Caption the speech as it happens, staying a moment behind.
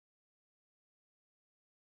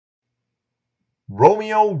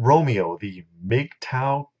Romeo, Romeo, the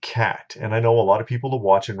Mgtow cat. And I know a lot of people are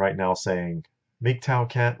watching right now saying, Mgtow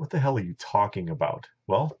cat, what the hell are you talking about?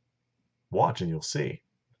 Well, watch and you'll see.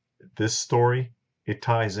 This story, it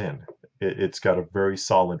ties in. It's got a very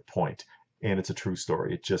solid point, and it's a true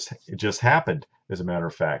story. It just happened, as a matter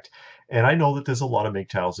of fact. And I know that there's a lot of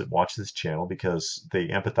MGTOWs that watch this channel because they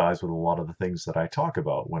empathize with a lot of the things that I talk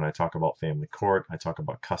about. When I talk about family court, I talk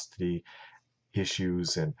about custody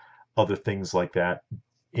issues and other things like that,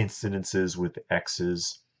 incidences with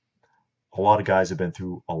exes. A lot of guys have been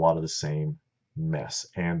through a lot of the same mess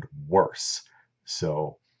and worse.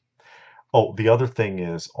 So, oh, the other thing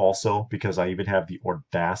is also because I even have the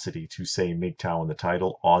audacity to say MGTOW in the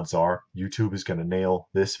title, odds are YouTube is going to nail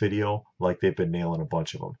this video like they've been nailing a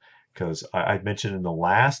bunch of them. Because I mentioned in the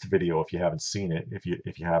last video, if you haven't seen it, if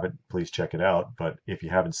you haven't, please check it out. But if you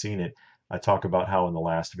haven't seen it, I talk about how in the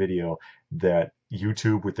last video that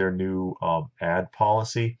YouTube with their new ad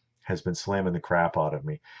policy has been slamming the crap out of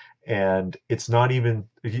me. And it's not even,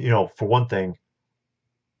 for one thing,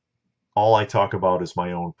 all I talk about is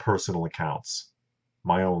my own personal accounts,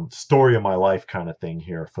 my own story of my life kind of thing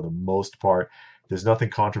here for the most part. There's nothing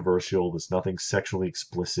controversial. There's nothing sexually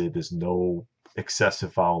explicit. There's no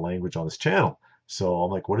excessive foul language on this channel. So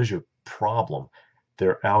I'm like, what is your problem?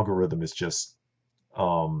 Their algorithm is just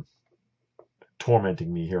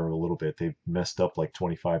tormenting me here a little bit. They've messed up like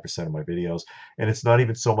 25% of my videos. And it's not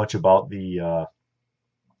even so much about the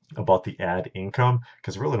ad income,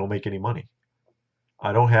 because I really don't make any money.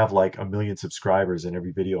 I don't have like 1 million subscribers and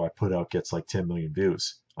every video I put out gets like 10 million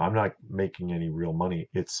views. I'm not making any real money.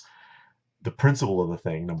 It's the principle of the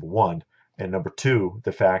thing, number one. And number two,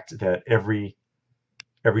 the fact that every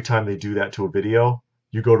time they do that to a video,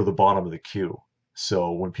 you go to the bottom of the queue.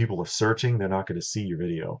 So when people are searching, they're not going to see your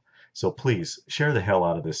video. So please share the hell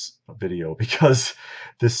out of this video because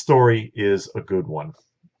this story is a good one.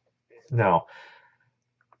 Now,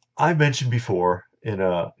 I mentioned before in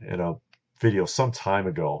a video some time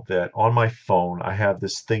ago that on my phone I have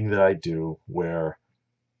this thing that I do where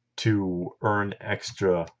to earn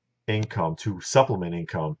extra income, to supplement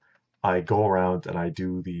income, I go around and I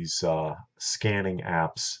do these scanning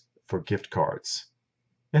apps for gift cards.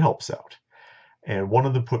 It helps out. And one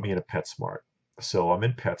of them put me in a PetSmart. So I'm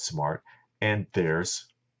in PetSmart and there's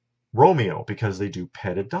Romeo because they do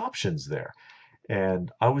pet adoptions there.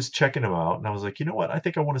 And I was checking him out and I was like, you know what? I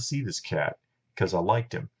think I want to see this cat because I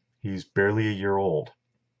liked him. He's barely a year old.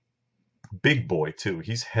 Big boy, too.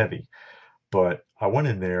 He's heavy. But I went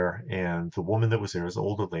in there, and the woman that was there is an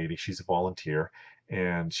older lady. She's a volunteer.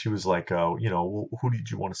 And she was like, who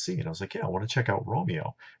did you want to see? And I was like, yeah, I want to check out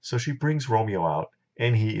Romeo. So she brings Romeo out,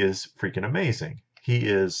 and he is freaking amazing. He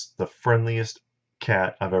is the friendliest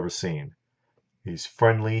cat I've ever seen. He's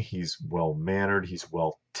friendly. He's well-mannered. He's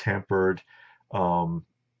well-tempered.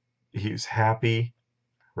 He's happy,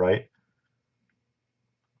 right?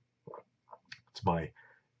 It's my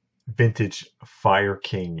vintage Fire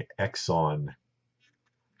King Exxon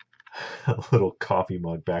little coffee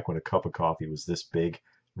mug back when a cup of coffee was this big.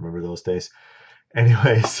 Remember those days?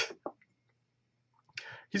 Anyways,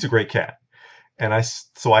 he's a great cat. And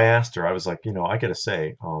so I asked her, I was like, I gotta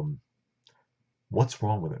say, what's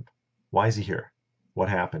wrong with him? Why is he here? What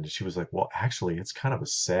happened? And she was like, well, actually, it's kind of a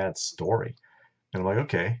sad story. And I'm like,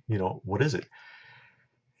 okay, what is it?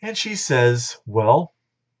 And she says, well,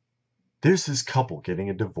 there's this couple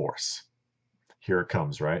getting a divorce. Here it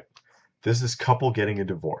comes, right? There's this couple getting a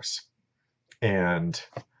divorce. And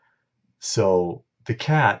so the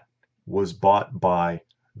cat was bought by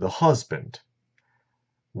the husband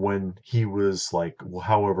when he was like,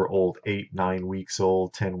 however old, 8, 9 weeks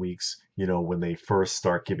old, 10 weeks, when they first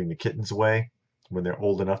start giving the kittens away, when they're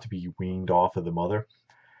old enough to be weaned off of the mother.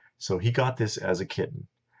 So he got this as a kitten.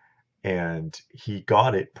 And he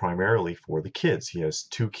got it primarily for the kids. He has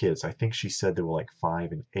 2 kids. I think she said they were like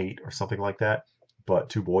 5 and 8 or something like that, but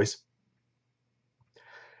 2 boys.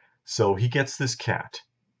 So he gets this cat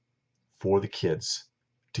for the kids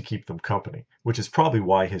to keep them company, which is probably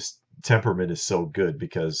why his temperament is so good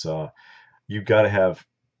because you've got to have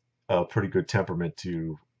a pretty good temperament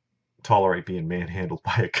to tolerate being manhandled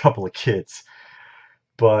by a couple of kids.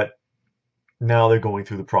 But now they're going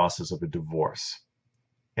through the process of a divorce.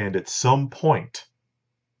 And at some point,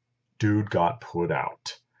 dude got put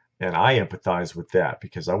out. And I empathize with that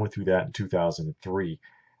because I went through that in 2003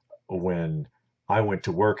 when I went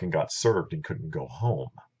to work and got served and couldn't go home.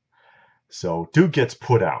 So dude gets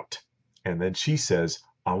put out. And then she says,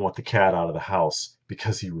 I want the cat out of the house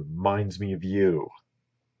because he reminds me of you.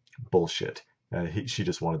 Bullshit. She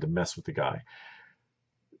just wanted to mess with the guy.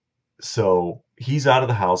 So he's out of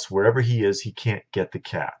the house. Wherever he is, he can't get the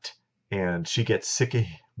cat. and she gets sick of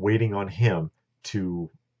waiting on him to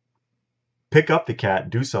pick up the cat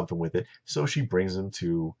and do something with it. So she brings him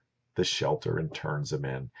to the shelter and turns him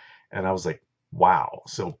in. And I was like, wow.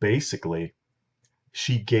 So basically,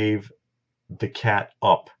 she gave the cat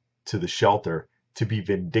up to the shelter to be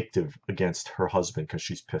vindictive against her husband because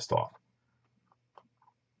she's pissed off.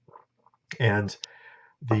 And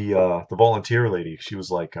the volunteer lady, she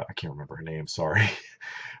was like, I can't remember her name, sorry,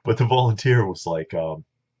 but the volunteer was like,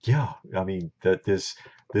 yeah, I mean that there's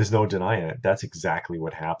no denying it. That's exactly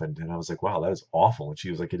what happened. And I was like, wow, that is awful. And she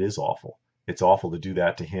was like, it is awful. It's awful to do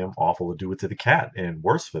that to him, awful to do it to the cat, and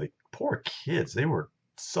worse for the poor kids. They were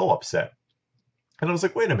so upset. And I was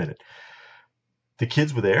like, wait a minute, the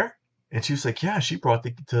kids were there? And she was like, yeah, she brought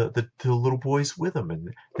the little boys with them,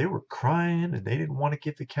 and they were crying, and they didn't want to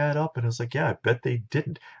give the cat up. And I was like, yeah, I bet they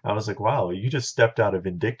didn't. I was like, wow, you just stepped out of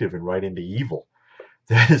vindictive and right into evil.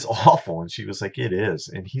 That is awful. And she was like, it is.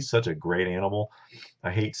 And he's such a great animal.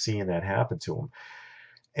 I hate seeing that happen to him.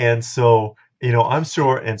 And so, I'm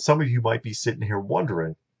sure, and some of you might be sitting here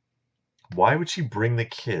wondering, why would she bring the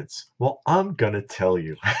kids? Well, I'm going to tell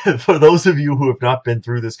you. For those of you who have not been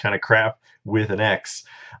through this kind of crap with an ex,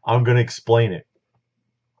 I'm going to explain it.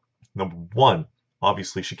 Number one,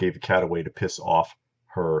 obviously she gave the cat away to piss off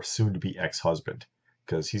her soon-to-be ex-husband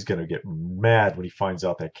because he's going to get mad when he finds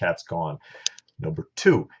out that cat's gone. Number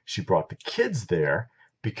two, she brought the kids there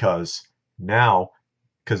because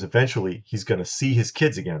eventually he's going to see his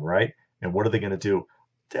kids again, right? And what are they going to do?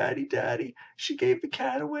 Daddy, she gave the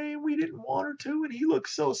cat away and we didn't want her to, and he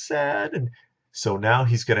looks so sad. And so now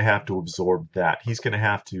he's going to have to absorb that. He's going to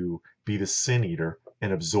have to be the sin eater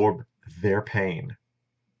and absorb their pain.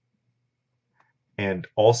 And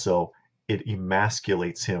also, it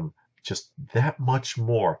emasculates him just that much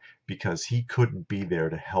more because he couldn't be there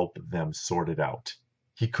to help them sort it out.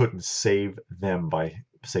 He couldn't save them by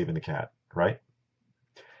saving the cat, right?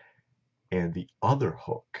 And the other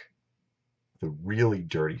hook, the really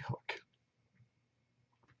dirty hook,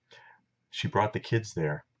 she brought the kids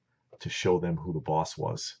there to show them who the boss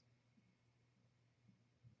was.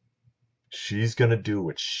 She's going to do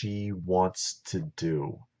what she wants to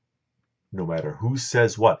do, no matter who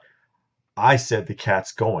says what. I said the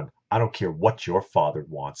cat's going. I don't care what your father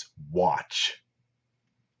wants. Watch.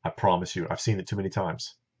 I promise you. I've seen it too many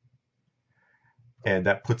times. And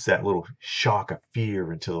that puts that little shock of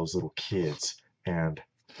fear into those little kids and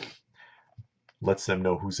lets them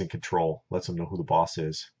know who's in control, lets them know who the boss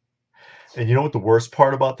is. And you know what the worst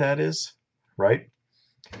part about that is, right?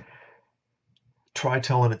 Try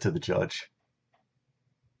telling it to the judge.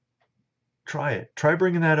 Try it. Try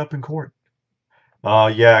bringing that up in court.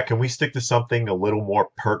 Yeah, can we stick to something a little more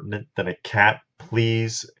pertinent than a cat,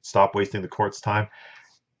 please? Stop wasting the court's time.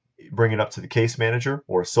 Bring it up to the case manager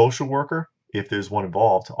or a social worker. If there's one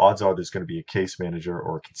involved, odds are there's going to be a case manager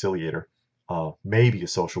or a conciliator. Maybe a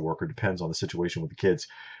social worker, depends on the situation with the kids.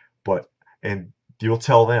 And you'll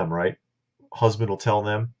tell them, right? Husband will tell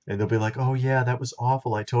them, and they'll be like, oh yeah, that was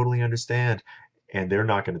awful. I totally understand. And they're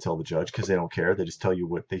not going to tell the judge because they don't care. They just tell you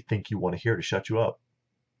what they think you want to hear to shut you up.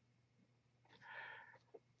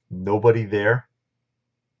 Nobody there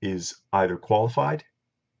is either qualified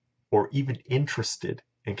or even interested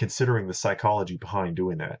in considering the psychology behind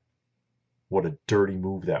doing that. What a dirty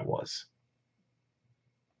move that was.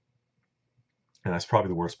 And that's probably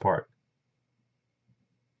the worst part.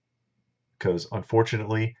 Because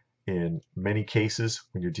unfortunately, in many cases,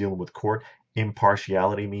 when you're dealing with court,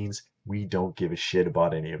 impartiality means we don't give a shit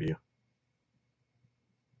about any of you.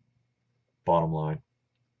 Bottom line.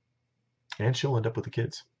 And she'll end up with the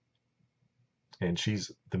kids. And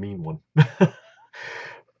she's the mean one.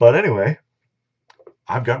 But anyway,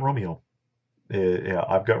 I've got Romeo. Yeah,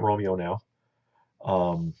 I've got Romeo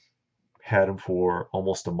now. Had him for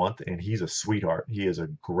almost a month, and he's a sweetheart. He is a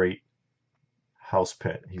great house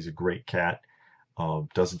pet. He's a great cat.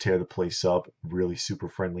 Doesn't tear the place up. Really super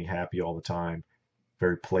friendly, happy all the time.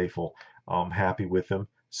 Very playful. I'm happy with him.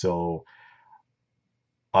 So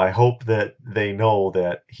I hope that they know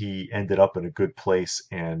that he ended up in a good place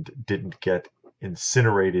and didn't get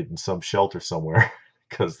incinerated in some shelter somewhere,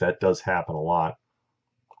 because that does happen a lot.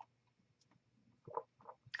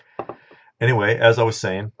 Anyway, as I was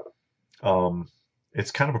saying,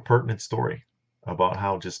 it's kind of a pertinent story about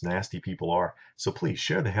how just nasty people are. So please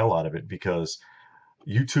share the hell out of it, because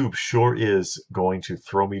YouTube sure is going to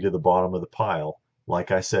throw me to the bottom of the pile, like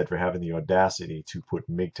I said, for having the audacity to put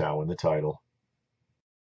Mgtow in the title.